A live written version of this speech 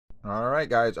All right,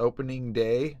 guys. Opening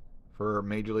day for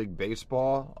Major League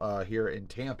Baseball here in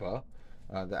Tampa.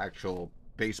 The actual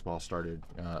baseball started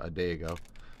a day ago,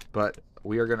 but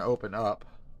we are going to open up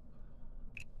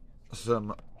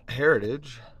some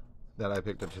Heritage that I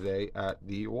picked up today at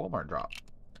the Walmart drop.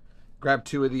 Grabbed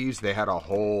two of these. They had a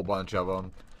whole bunch of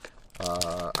them.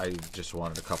 I just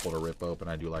wanted a couple to rip open.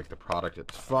 I do like the product.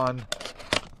 It's fun.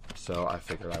 So I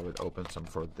figured I would open some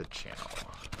for the channel.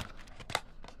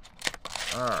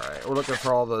 Alright, we're looking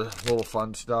for all the little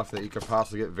fun stuff that you could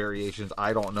possibly get. Variations.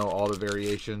 I don't know all the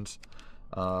variations.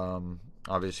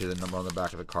 Obviously, the number on the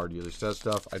back of the card usually says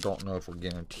stuff. I don't know if we're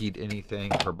guaranteed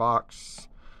anything per box.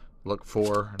 Look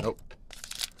for. Nope.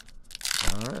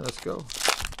 Alright, let's go.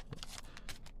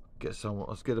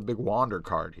 Let's get a big Wander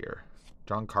card here.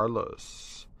 John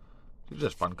Carlos. These are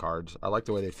just fun cards. I like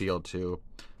the way they feel, too.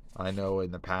 I know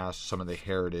in the past, some of the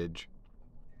Heritage.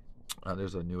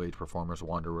 There's a New Age Performers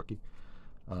Wander rookie.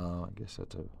 I guess is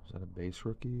that a base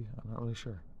rookie? I'm not really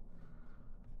sure.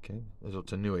 Okay,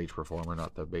 it's a New Age Performer,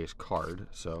 not the base card.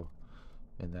 So,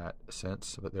 in that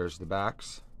sense, but there's the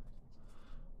backs.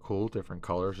 Cool, different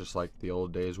colors, just like the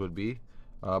old days would be.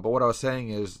 But what I was saying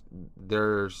is,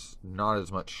 there's not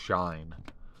as much shine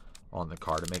on the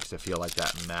card. It makes it feel like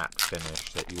that matte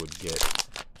finish that you would get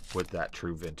with that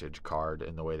true vintage card,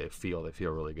 and the way they feel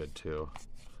really good too.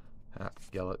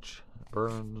 Yelich,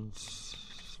 Burns,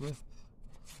 Smith,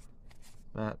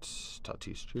 Matz,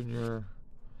 Tatis Jr.,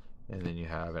 and then you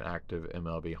have an active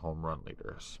MLB home run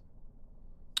leaders,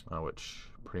 which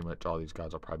pretty much all these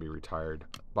guys will probably be retired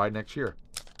by next year.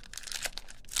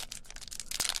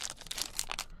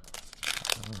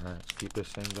 All right, let's keep this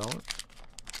thing going.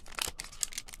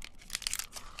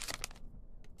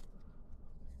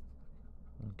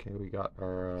 Okay, we got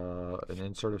our an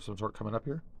insert of some sort coming up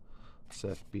here.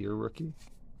 Seth Beer rookie.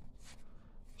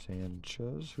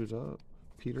 Sanchez, who's up?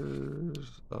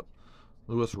 Peters, up.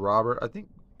 Lewis Robert. I think,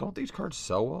 don't these cards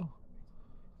sell well?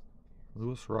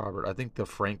 Lewis Robert. I think the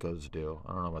Francos do.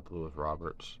 I don't know about the Lewis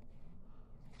Roberts.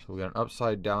 So we got an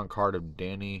upside down card of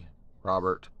Danny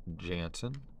Robert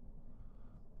Jansen.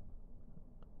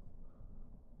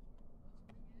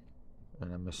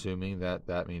 And I'm assuming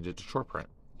that means it's a short print.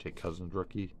 Jake Cousins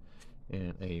rookie.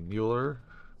 And a Mueller.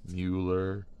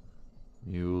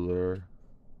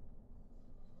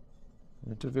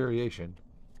 It's a variation.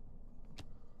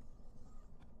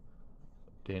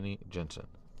 Danny Jensen.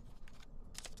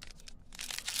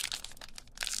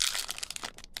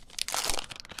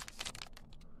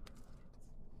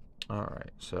 Alright,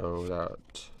 so that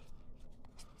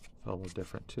felt a little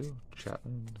different too.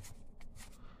 Chapman.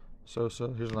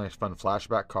 Sosa. Here's a nice fun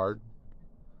flashback card.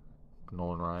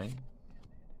 Nolan Ryan.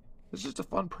 It's just a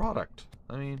fun product.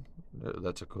 I mean,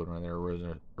 that's a code right there.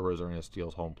 Rosarina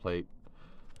Steel's home plate.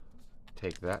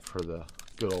 Take that for the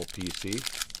good old PC.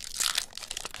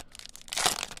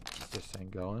 Get this thing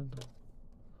going.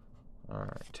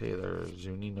 Alright, Taylor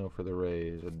Zunino for the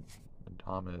Rays. And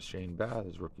Thomas Shane Bath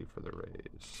is rookie for the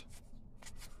Rays.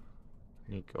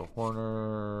 Nico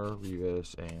Horner,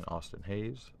 Rivas, and Austin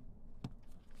Hayes.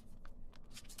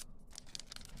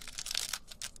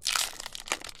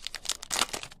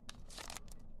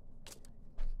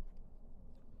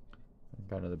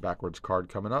 Got another backwards card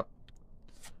coming up.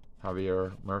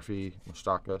 Javier Murphy,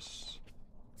 Moustakas.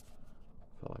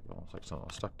 I feel like almost like someone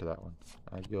stuck to that one.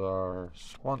 Aguilar,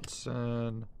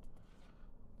 Swanson.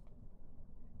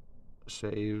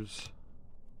 Saves.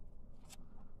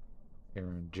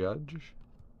 Aaron Judge.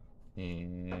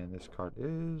 And this card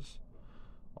is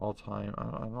all-time. I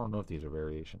don't know if these are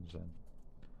variations then.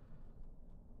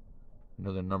 I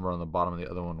know the number on the bottom of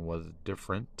the other one was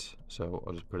different, so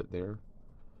I'll just put it there.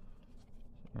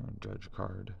 Aaron Judge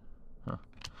card. Huh.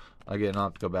 Again, I'll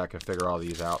have to go back and figure all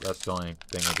these out. That's the only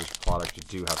thing with this product.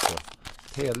 You do have to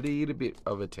pay a little bit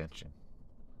of attention.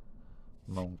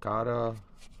 Moncada.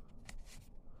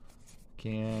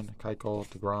 Can. Keuchel.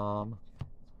 DeGrom.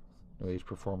 New Age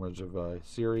Performers of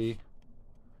Siri.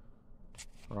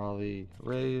 Raleigh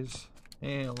Rays.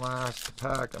 And last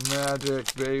pack of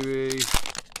Magic, baby.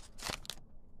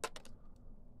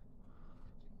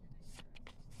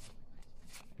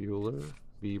 Bueller.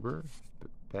 Bieber,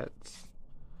 Betts,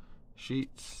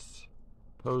 Sheets,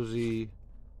 Posey,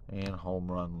 and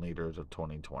home run leaders of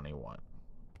 2021.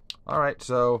 All right,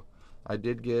 so I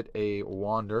did get a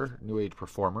Wander New Age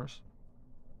Performers.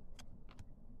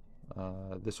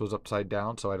 This was upside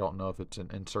down, so I don't know if it's an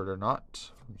insert or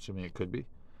not. I'm assuming it could be.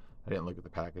 I didn't look at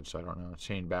the package, so I don't know.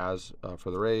 Shane Baz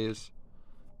for the Rays.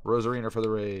 Rosarina for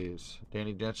the Rays.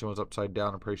 Danny Jensen was upside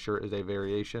down. I'm pretty sure it is a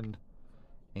variation.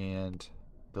 And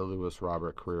the Lewis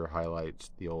Robert career highlights,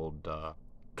 the old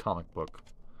comic book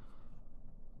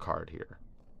card here.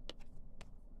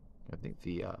 I think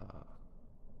the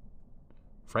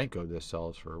Franco this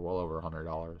sells for well over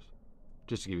 $100.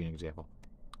 Just to give you an example.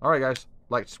 Alright guys,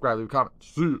 like, subscribe, leave a comment.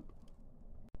 See you.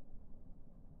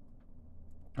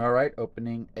 Alright,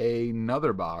 opening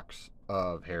another box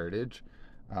of Heritage.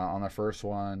 On the first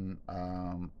one,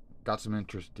 got some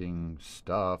interesting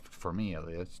stuff, for me at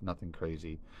least, nothing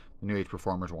crazy. The New Age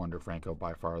Performers Wonder Franco,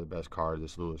 by far the best card.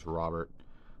 This Lewis Robert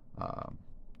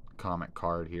comic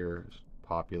card here is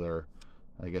popular.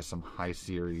 I guess some high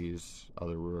series,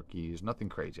 other rookies, nothing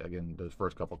crazy. Again, those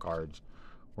first couple cards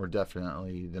were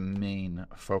definitely the main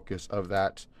focus of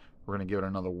that. We're going to give it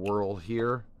another whirl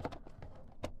here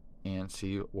and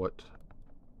see what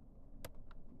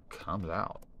comes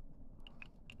out.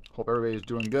 Hope everybody's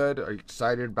doing good. Are you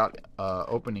excited about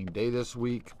opening day this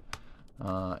week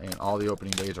and all the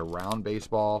opening days around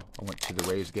baseball? I went to the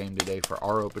Rays game today for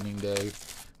our opening day.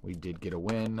 We did get a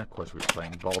win. Of course, we were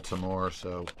playing Baltimore,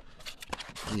 so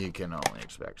you can only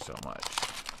expect so much.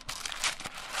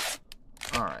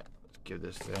 All right, let's give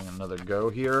this thing another go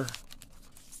here.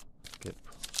 Get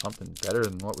something better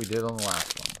than what we did on the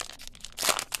last one.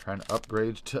 Trying to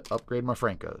upgrade my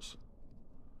Francos.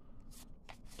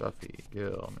 Duffy,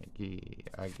 Gill, McGee,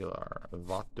 Aguilar,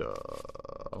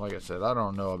 Vata. Like I said, I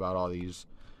don't know about all these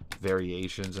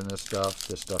variations in this stuff.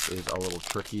 This stuff is a little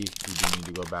tricky. You do need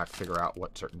to go back, figure out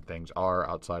what certain things are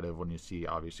outside of when you see,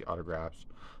 obviously, autographs.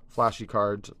 Flashy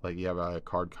cards, like you have a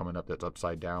card coming up that's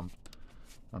upside down.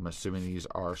 I'm assuming these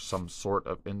are some sort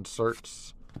of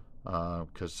inserts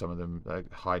because some of them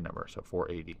high number, so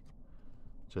 480.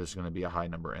 So this is going to be a high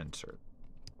number insert.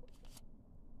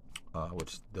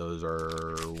 Which those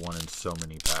are one in so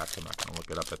many packs. I'm not going to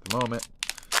look it up at the moment.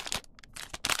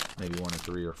 Maybe 1 in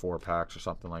 3 or 4 packs or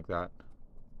something like that.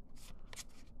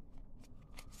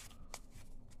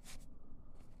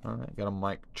 Alright, got a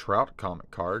Mike Trout comic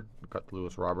card. Got the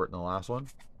Lewis Robert in the last one.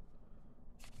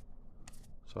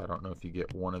 So I don't know if you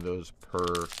get one of those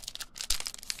per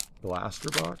blaster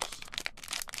box.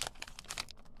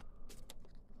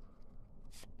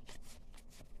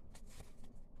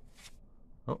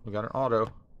 Oh, we got an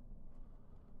auto.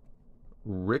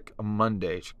 Rick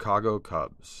Monday, Chicago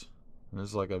Cubs. This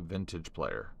is like a vintage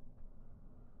player.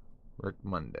 Rick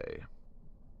Monday.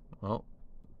 Well,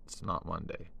 it's not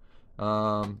Monday.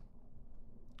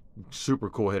 Super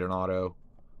cool hit an auto.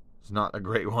 It's not a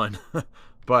great one,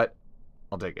 but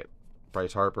I'll take it.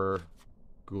 Bryce Harper,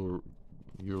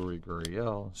 Yuri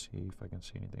Gurriel. Let's see if I can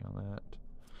see anything on that.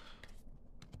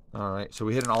 All right, so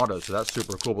we hit an auto, so that's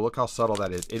super cool. But look how subtle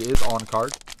that is. It is on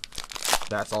card.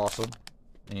 That's awesome.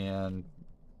 And,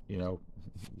 you know,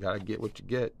 you got to get what you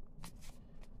get.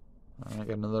 All right,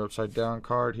 got another upside down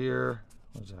card here.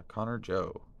 What is that? Connor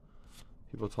Joe.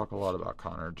 People talk a lot about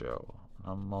Connor Joe.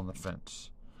 I'm on the fence.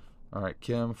 All right,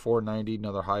 Kim, 490,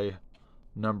 another high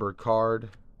numbered card.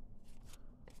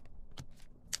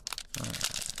 All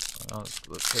right, well,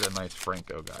 let's hit a nice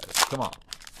Franco, guys. Come on.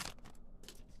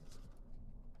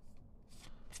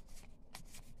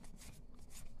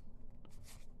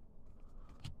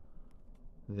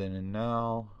 Then and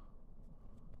now.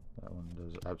 That one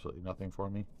does absolutely nothing for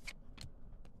me.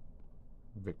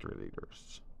 Victory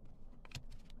leaders.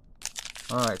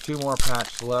 Alright, 2 more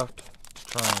packs left. Let's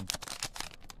try and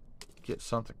get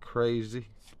something crazy.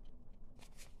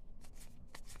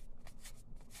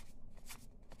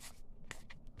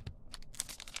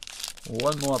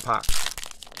 One more pack.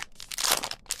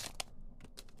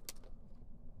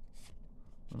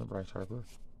 Another Bryce Harper.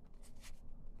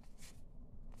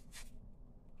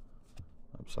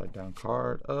 Upside down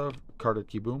card of Carter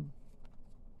Kieboom.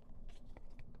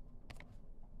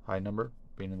 High number,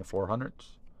 being in the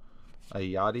 400s. A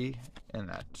Yachty and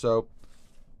that. So,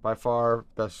 by far,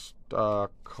 best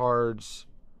cards.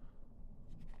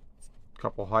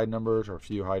 Couple high numbers, or a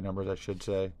few high numbers, I should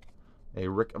say. A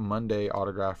Rick Monday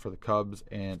autograph for the Cubs,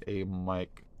 and a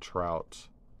Mike Trout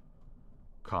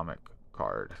comic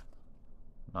card.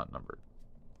 Not numbered.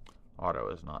 Auto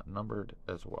is not numbered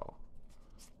as well.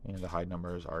 And the high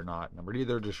numbers are not numbered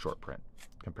either, just short print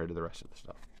compared to the rest of the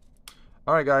stuff.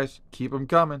 Alright guys, keep them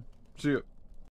coming. See you.